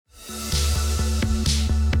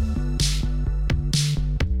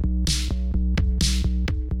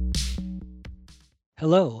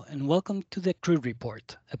Hello, and welcome to the Crude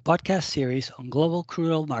Report, a podcast series on global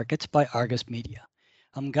crude oil markets by Argus Media.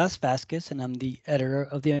 I'm Gus Vasquez, and I'm the editor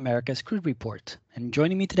of the Americas Crude Report. And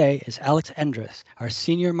joining me today is Alex Endres, our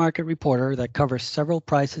senior market reporter that covers several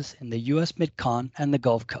prices in the U.S. Mid-Con and the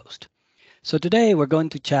Gulf Coast. So today we're going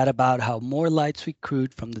to chat about how more light sweet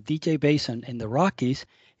crude from the DJ Basin in the Rockies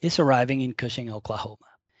is arriving in Cushing, Oklahoma.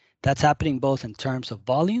 That's happening both in terms of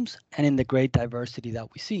volumes and in the great diversity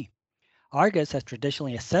that we see. Argus has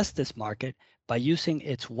traditionally assessed this market by using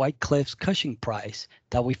its White Cliffs Cushing price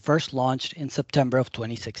that we first launched in September of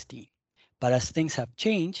 2016. But as things have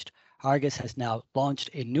changed, Argus has now launched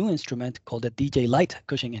a new instrument called the DJ Light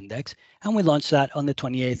Cushing Index, and we launched that on the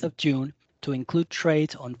 28th of June to include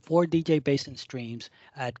trades on 4 DJ Basin streams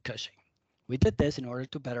at Cushing. We did this in order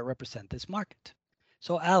to better represent this market.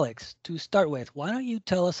 So Alex, to start with, why don't you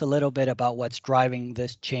tell us a little bit about what's driving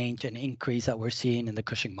this change and increase that we're seeing in the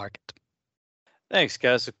Cushing market? Thanks,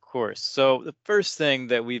 guys. Of course. So, the first thing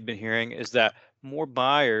that we've been hearing is that more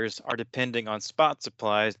buyers are depending on spot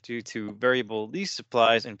supplies due to variable lease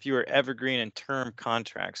supplies and fewer evergreen and term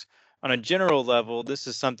contracts. On a general level, this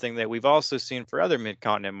is something that we've also seen for other mid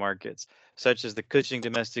continent markets, such as the Cushing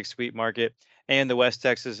domestic sweet market and the West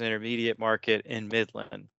Texas intermediate market in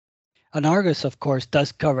Midland. And Argus, of course,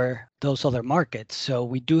 does cover those other markets. So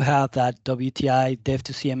we do have that WTI div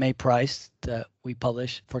to CMA price that we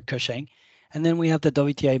publish for Cushing. And then we have the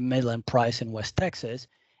WTI Midland price in West Texas.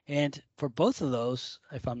 And for both of those,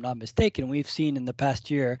 if I'm not mistaken, we've seen in the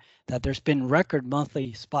past year that there's been record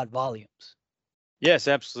monthly spot volumes. Yes,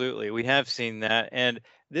 absolutely. We have seen that. And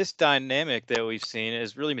this dynamic that we've seen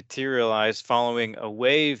is really materialized following a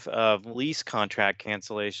wave of lease contract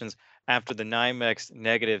cancellations after the NYMEX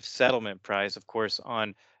negative settlement price, of course,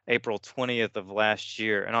 on April 20th of last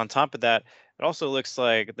year. And on top of that, it also looks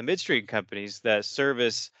like the midstream companies that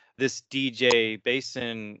service this DJ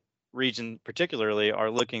Basin region particularly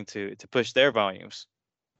are looking to push their volumes.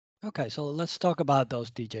 Okay, so let's talk about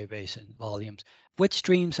those DJ Basin volumes. Which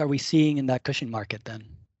streams are we seeing in that Cushing market then?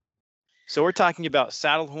 So we're talking about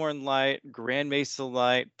Saddlehorn Light, Grand Mesa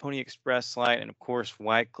Light, Pony Express Light, and of course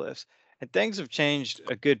White Cliffs. And things have changed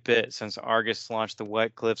a good bit since Argus launched the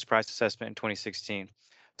White Cliffs price assessment in 2016.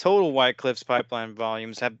 Total White Cliffs pipeline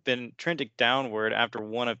volumes have been trending downward after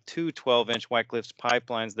one of two 12-inch White Cliffs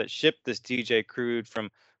pipelines that shipped this DJ crude from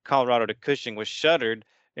Colorado to Cushing was shuttered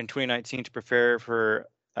in 2019 to prepare for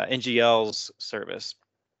NGL's service.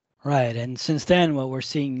 Right. And since then, what we're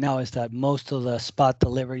seeing now is that most of the spot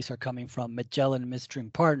deliveries are coming from Magellan Midstream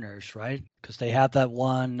Partners, right? Because they have that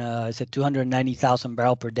one, is it 290,000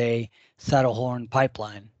 barrel per day Saddlehorn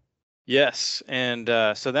pipeline? Yes, and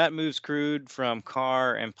so that moves crude from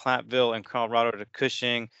Carr and Platteville and Colorado to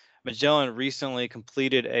Cushing. Magellan recently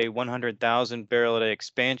completed a 100,000 barrel a day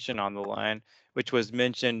expansion on the line, which was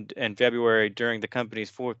mentioned in February during the company's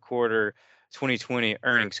fourth quarter 2020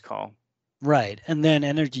 earnings call. Right. And then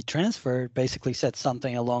Energy Transfer basically said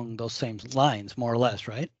something along those same lines, more or less,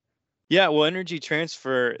 right? Yeah, well, Energy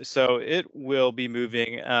Transfer, so it will be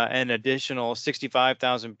moving an additional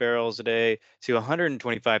 65,000 barrels a day to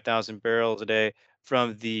 125,000 barrels a day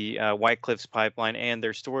from the White Cliffs pipeline and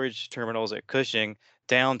their storage terminals at Cushing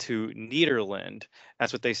down to Nederland.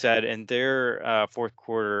 That's what they said in their fourth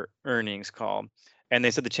quarter earnings call. And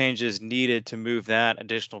they said the changes needed to move that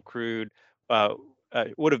additional crude uh,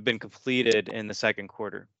 would have been completed in the second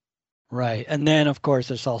quarter. Right. And then, of course,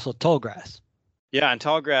 there's also Tallgrass. Yeah, and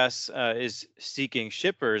Tallgrass is seeking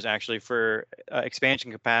shippers actually for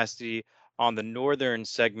expansion capacity on the northern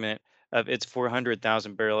segment of its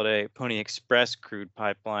 400,000 barrel a day Pony Express crude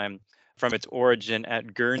pipeline from its origin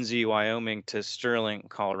at Guernsey, Wyoming to Sterling,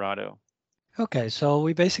 Colorado. Okay, so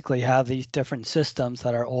we basically have these different systems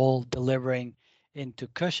that are all delivering into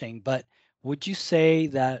Cushing, but would you say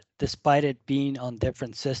that despite it being on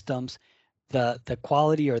different systems, the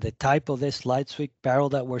quality or the type of this light sweet barrel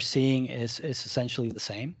that we're seeing is essentially the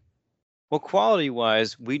same? Well, quality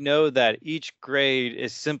wise, we know that each grade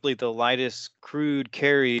is simply the lightest crude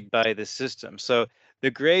carried by the system. So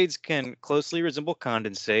the grades can closely resemble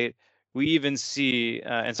condensate. We even see,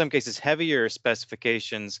 in some cases, heavier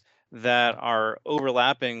specifications that are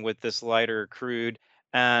overlapping with this lighter crude.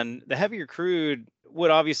 And the heavier crude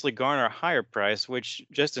would obviously garner a higher price, which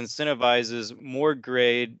just incentivizes more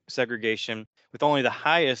grade segregation with only the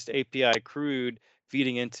highest API crude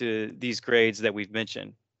feeding into these grades that we've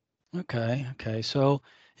mentioned. Okay. So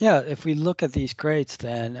yeah, if we look at these grades,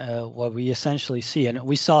 then what we essentially see, and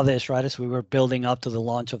we saw this right as we were building up to the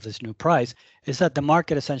launch of this new price, is that the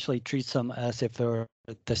market essentially treats them as if they're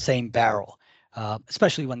the same barrel,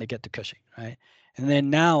 especially when they get to Cushing, right? And then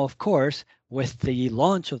now, of course, with the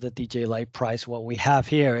launch of the DJ Light price, what we have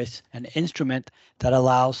here is an instrument that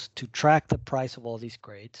allows to track the price of all these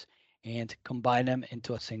grades and combine them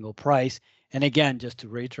into a single price. And again, just to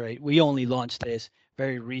reiterate, we only launched this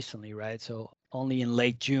very recently, right? So only in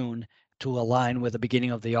late June to align with the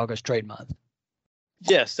beginning of the August trade month.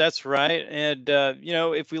 Yes, that's right. And,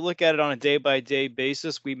 if we look at it on a day by day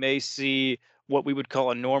basis, we may see what we would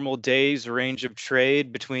call a normal day's range of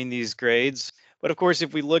trade between these grades. But of course,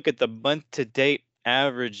 if we look at the month to date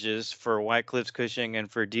averages for White Cliffs Cushing and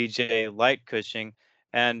for DJ Light Cushing,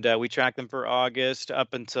 and we track them for August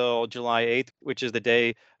up until July 8th, which is the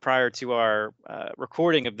day prior to our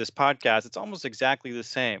recording of this podcast, it's almost exactly the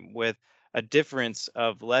same with a difference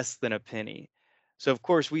of less than a penny. So, of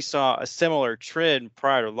course, we saw a similar trend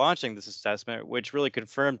prior to launching this assessment, which really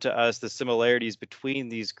confirmed to us the similarities between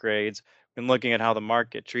these grades when looking at how the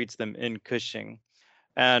market treats them in Cushing.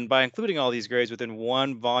 And by including all these grades within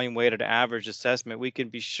one volume weighted average assessment, we can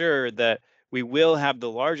be sure that we will have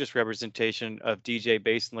the largest representation of DJ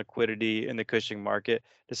Basin liquidity in the Cushing market,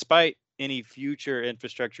 despite any future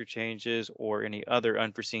infrastructure changes or any other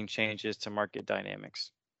unforeseen changes to market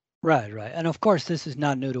dynamics. Right, right. And of course, this is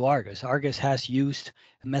not new to Argus. Argus has used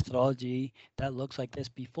a methodology that looks like this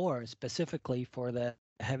before, specifically for the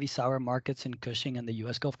heavy sour markets in Cushing and the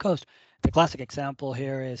US Gulf Coast. The classic example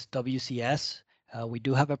here is WCS. We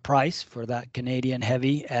do have a price for that Canadian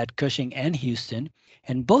heavy at Cushing and Houston.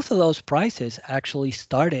 And both of those prices actually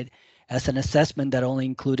started as an assessment that only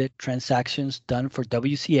included transactions done for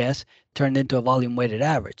WCS turned into a volume weighted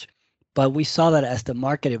average. But we saw that as the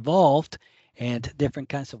market evolved, and different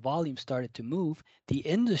kinds of volumes started to move, the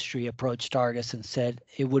industry approached Argus and said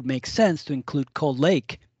it would make sense to include Cold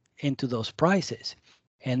Lake into those prices.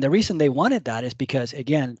 And the reason they wanted that is because,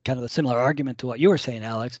 again, kind of a similar argument to what you were saying,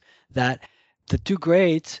 Alex, that the two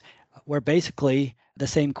grades were basically the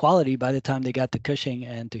same quality by the time they got to Cushing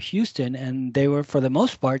and to Houston, and they were, for the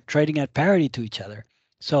most part, trading at parity to each other.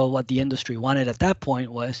 So what the industry wanted at that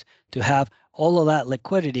point was to have all of that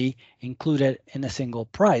liquidity included in a single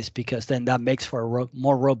price, because then that makes for a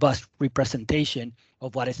more robust representation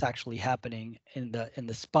of what is actually happening in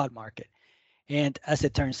the spot market. And as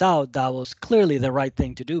it turns out, that was clearly the right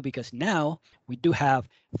thing to do, because now we do have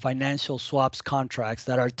financial swaps contracts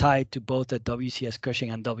that are tied to both the WCS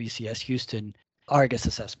Cushing and WCS Houston Argus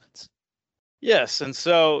assessments. Yes. And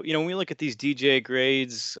so, when we look at these DJ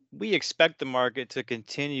grades, we expect the market to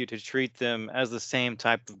continue to treat them as the same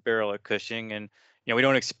type of barrel at Cushing. And, we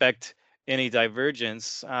don't expect any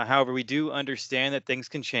divergence. However, we do understand that things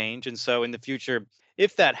can change. And so in the future,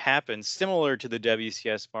 if that happens, similar to the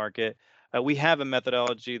WCS market, we have a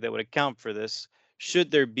methodology that would account for this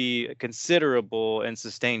should there be a considerable and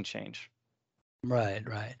sustained change. Right,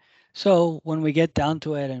 right. So when we get down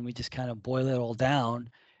to it and we just kind of boil it all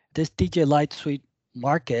down, this DJ Light Suite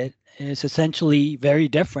market is essentially very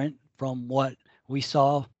different from what we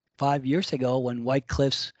saw 5 years ago when White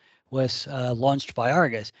Cliffs was launched by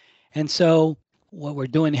Argus. And so what we're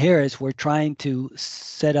doing here is we're trying to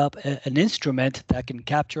set up an instrument that can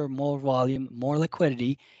capture more volume, more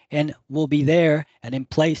liquidity, and will be there and in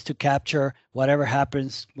place to capture whatever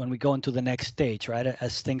happens when we go into the next stage, right?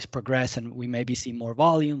 As things progress and we maybe see more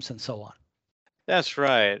volumes and so on. That's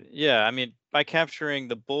right. Yeah. I mean, by capturing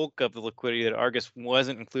the bulk of the liquidity that Argus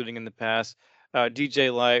wasn't including in the past,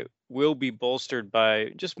 DJ Light will be bolstered by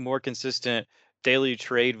just more consistent daily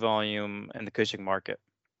trade volume in the Cushing market.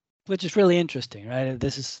 Which is really interesting, right?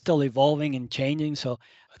 This is still evolving and changing. So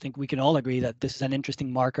I think we can all agree that this is an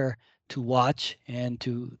interesting marker to watch and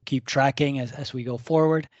to keep tracking as we go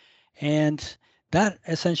forward. And that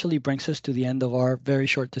essentially brings us to the end of our very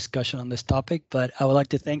short discussion on this topic. But I would like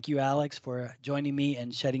to thank you, Alex, for joining me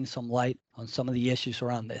and shedding some light on some of the issues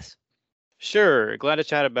around this. Sure. Glad to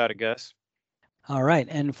chat about it, Gus. All right.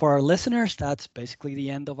 And for our listeners, that's basically the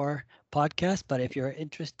end of our podcast. But if you're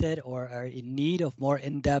interested or are in need of more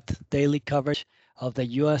in-depth daily coverage of the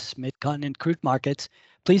U.S. mid-continent crude markets,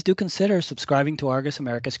 please do consider subscribing to Argus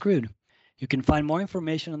America's Crude. You can find more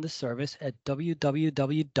information on this service at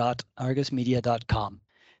www.argusmedia.com.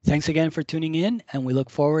 Thanks again for tuning in, and we look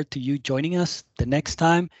forward to you joining us the next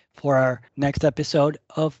time for our next episode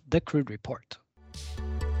of the Crude Report.